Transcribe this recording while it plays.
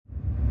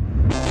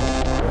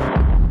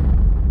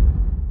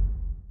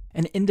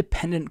An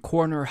independent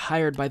coroner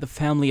hired by the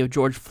family of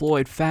George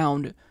Floyd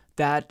found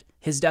that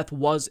his death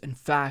was, in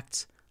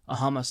fact, a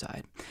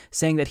homicide,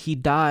 saying that he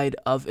died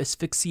of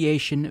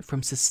asphyxiation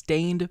from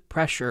sustained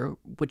pressure,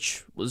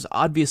 which was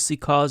obviously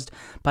caused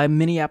by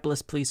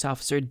Minneapolis police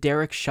officer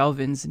Derek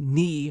Chauvin's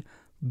knee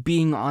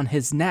being on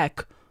his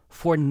neck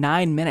for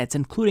 9 minutes,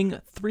 including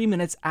 3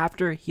 minutes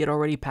after he had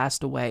already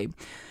passed away.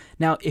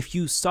 Now, if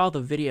you saw the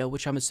video,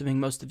 which I'm assuming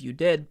most of you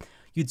did,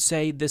 you'd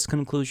say this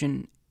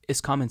conclusion is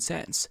common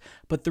sense.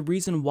 But the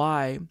reason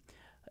why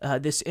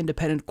this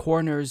independent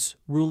coroner's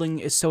ruling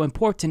is so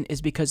important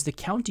is because the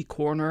county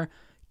coroner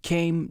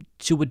came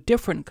to a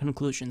different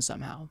conclusion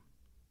somehow.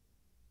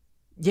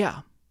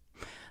 Yeah,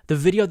 the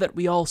video that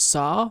we all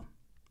saw,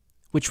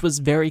 which was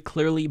very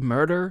clearly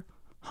murder,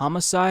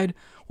 homicide,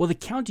 well, the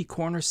county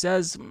coroner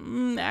says,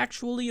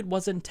 actually, it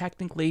wasn't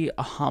technically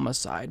a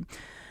homicide.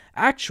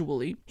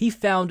 Actually, he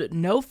found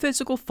no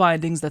physical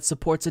findings that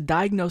supports a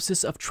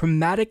diagnosis of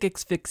traumatic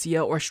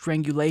asphyxia or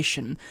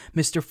strangulation.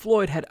 Mr.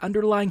 Floyd had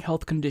underlying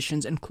health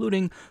conditions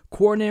including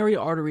coronary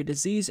artery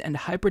disease and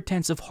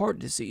hypertensive heart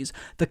disease.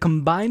 The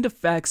combined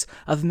effects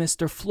of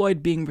Mr.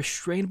 Floyd being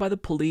restrained by the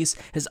police,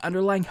 his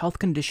underlying health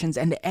conditions,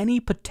 and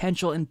any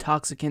potential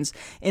intoxicants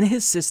in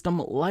his system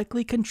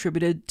likely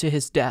contributed to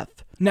his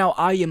death. Now,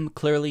 I am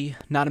clearly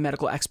not a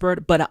medical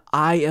expert, but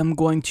I am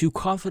going to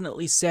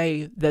confidently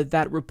say that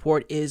that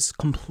report is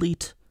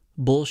complete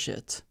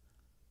bullshit.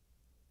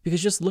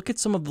 Because just look at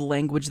some of the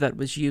language that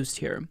was used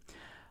here.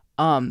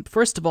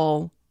 First of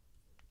all,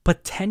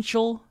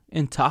 potential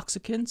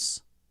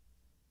intoxicants.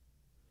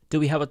 Do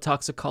we have a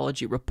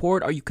toxicology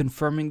report? Are you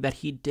confirming that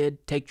he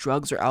did take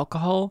drugs or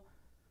alcohol?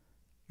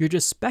 You're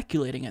just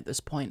speculating at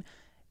this point,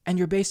 and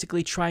you're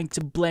basically trying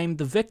to blame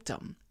the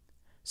victim.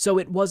 So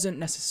it wasn't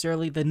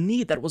necessarily the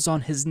knee that was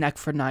on his neck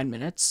for 9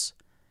 minutes.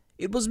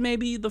 It was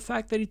maybe the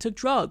fact that he took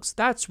drugs.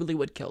 That's really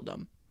what killed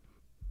him.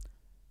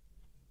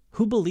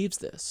 Who believes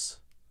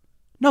this?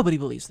 Nobody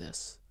believes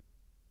this.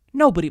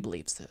 Nobody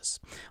believes this.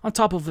 On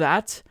top of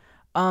that,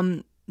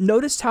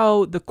 notice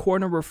how the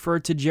coroner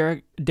referred to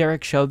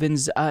Derek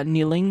Chauvin's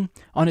kneeling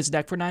on his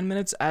neck for 9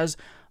 minutes as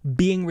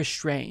being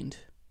restrained.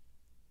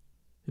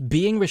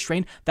 Being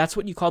restrained? That's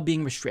what you call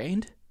being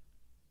restrained?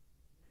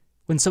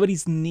 When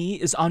somebody's knee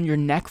is on your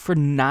neck for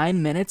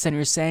 9 minutes and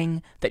you're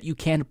saying that you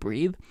can't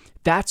breathe,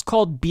 that's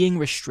called being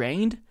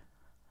restrained?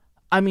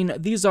 I mean,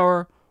 these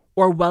are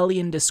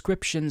Orwellian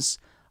descriptions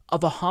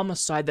of a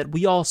homicide that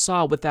we all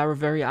saw with our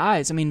very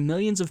eyes. I mean,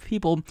 millions of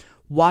people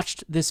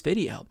watched this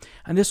video,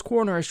 and this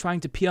coroner is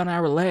trying to pee on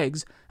our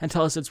legs and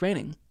tell us it's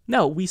raining.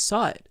 No, we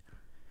saw it.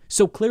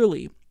 So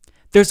clearly,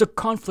 there's a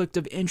conflict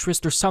of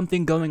interest or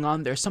something going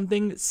on there.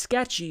 Something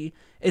sketchy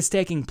is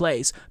taking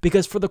place,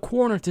 because for the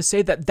coroner to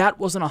say that that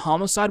wasn't a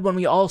homicide when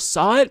we all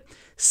saw it,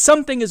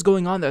 something is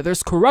going on there.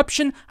 There's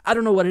corruption. I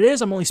don't know what it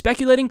is. I'm only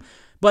speculating,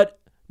 but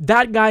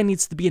that guy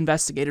needs to be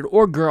investigated,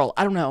 or girl.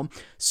 I don't know.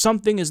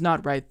 Something is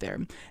not right there.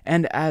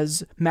 And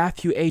as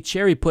Matthew A.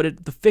 Cherry put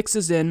it, the fix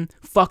is in.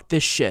 Fuck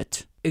this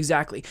shit.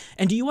 Exactly.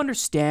 And do you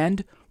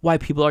understand why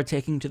people are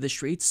taking to the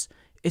streets?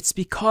 It's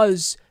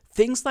because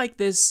things like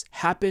this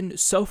happen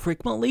so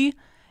frequently,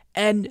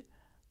 and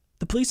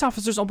the police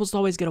officers almost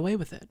always get away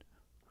with it.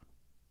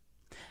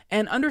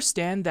 And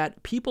understand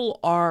that people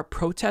are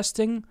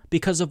protesting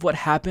because of what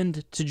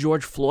happened to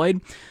George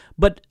Floyd,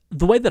 but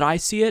the way that I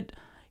see it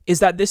is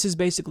that this is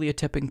basically a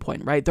tipping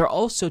point, right? They're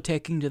also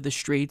taking to the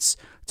streets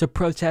to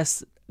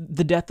protest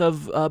the death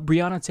of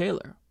Breonna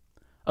Taylor,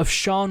 of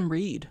Sean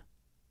Reed,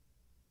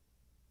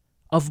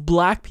 of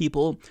black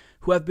people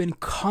who have been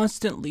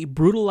constantly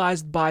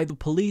brutalized by the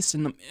police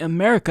in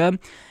America,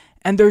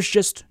 and there's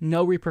just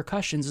no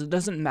repercussions. It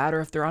doesn't matter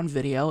if they're on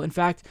video. In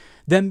fact,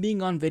 them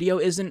being on video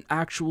isn't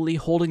actually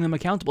holding them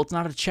accountable. It's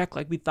not a check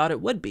like we thought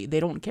it would be. They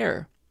don't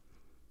care.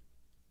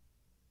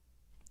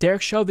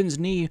 Derek Chauvin's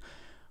knee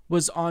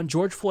was on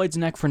George Floyd's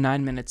neck for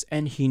 9 minutes,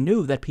 and he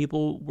knew that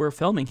people were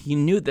filming. He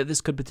knew that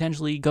this could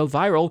potentially go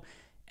viral,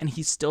 and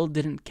he still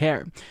didn't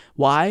care.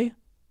 Why?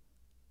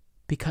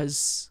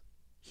 Because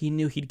he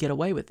knew he'd get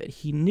away with it.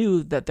 He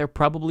knew that there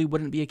probably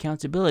wouldn't be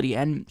accountability.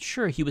 And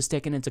sure, he was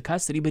taken into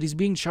custody, but he's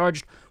being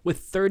charged with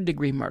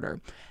third-degree murder.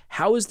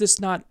 How is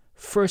this not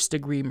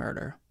first-degree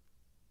murder?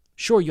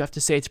 Sure, you have to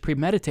say it's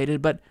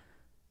premeditated, but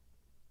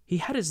he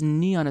had his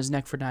knee on his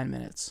neck for 9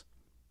 minutes.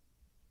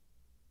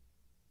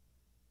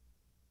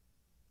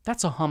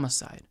 That's a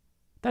homicide.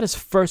 That is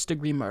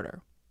first-degree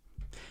murder.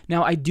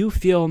 Now, I do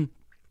feel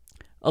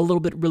a little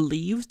bit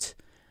relieved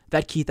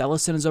that Keith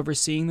Ellison is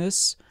overseeing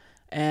this.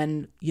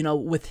 And, you know,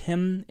 with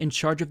him in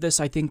charge of this,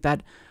 I think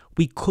that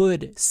we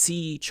could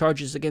see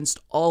charges against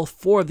all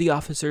 4 of the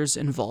officers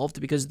involved,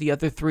 because the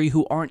other 3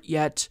 who aren't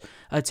yet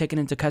taken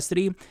into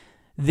custody,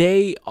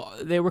 they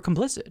were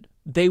complicit.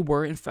 They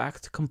were, in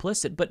fact,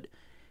 complicit. But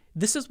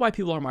this is why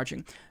people are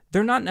marching.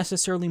 They're not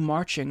necessarily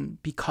marching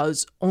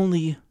because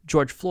only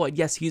George Floyd,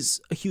 yes, he's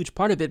a huge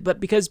part of it,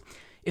 but because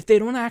if they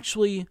don't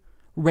actually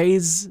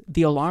raise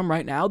the alarm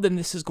right now, then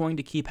this is going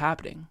to keep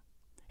happening.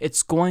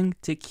 It's going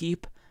to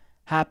keep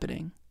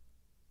happening.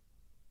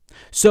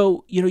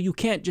 So, you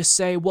can't just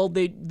say, well,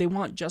 they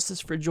want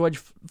justice for George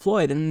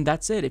Floyd, and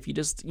that's it. If you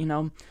just,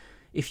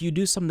 if you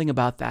do something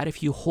about that,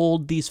 if you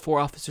hold these 4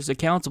 officers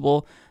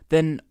accountable,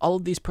 then all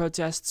of these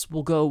protests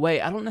will go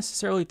away. I don't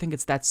necessarily think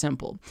it's that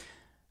simple.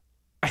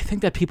 I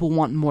think that people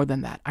want more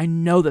than that. I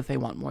know that they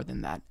want more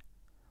than that.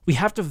 We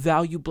have to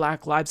value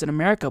Black lives in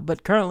America,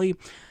 but currently,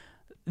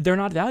 they're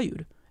not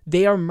valued.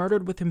 They are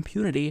murdered with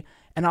impunity,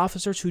 and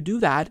officers who do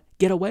that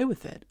get away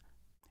with it.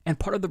 And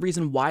part of the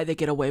reason why they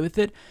get away with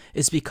it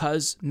is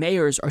because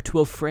mayors are too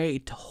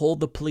afraid to hold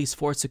the police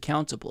force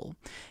accountable.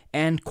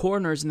 And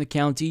coroners in the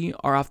county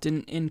are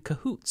often in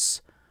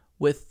cahoots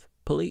with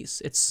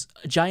police. It's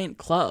a giant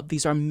club.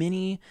 These are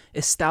mini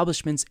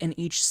establishments in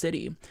each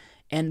city.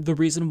 And the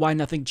reason why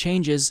nothing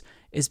changes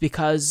is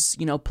because,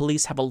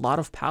 police have a lot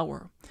of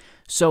power.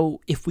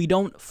 So if we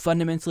don't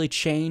fundamentally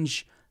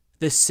change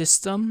the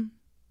system,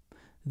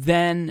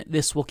 then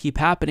this will keep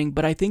happening.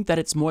 But I think that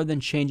it's more than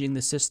changing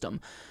the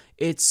system.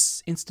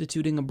 It's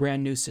instituting a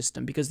brand new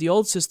system, because the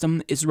old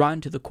system is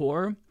rotten to the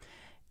core.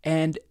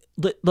 And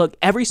look,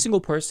 every single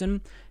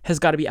person has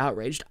got to be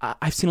outraged.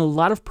 I've seen a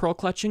lot of pearl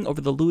clutching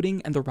over the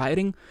looting and the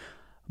rioting,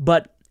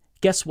 but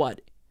guess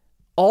what?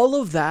 All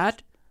of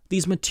that,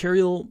 these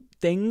material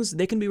things,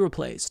 they can be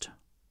replaced.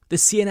 The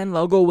CNN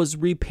logo was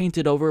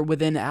repainted over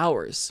within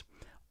hours.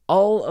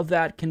 All of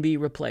that can be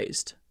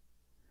replaced.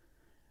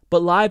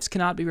 But lives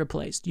cannot be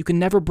replaced. You can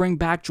never bring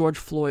back George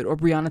Floyd or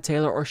Breonna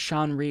Taylor or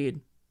Sean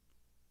Reed.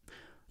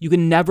 You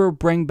can never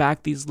bring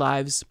back these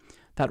lives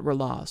that were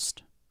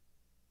lost.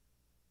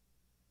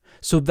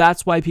 So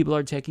that's why people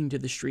are taking to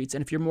the streets.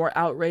 And if you're more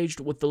outraged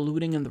with the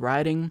looting and the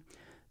rioting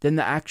than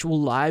the actual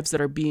lives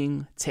that are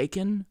being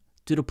taken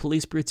due to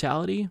police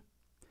brutality,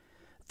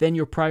 then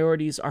your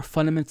priorities are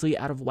fundamentally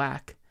out of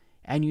whack,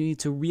 and you need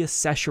to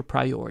reassess your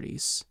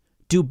priorities.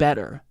 Do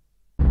better.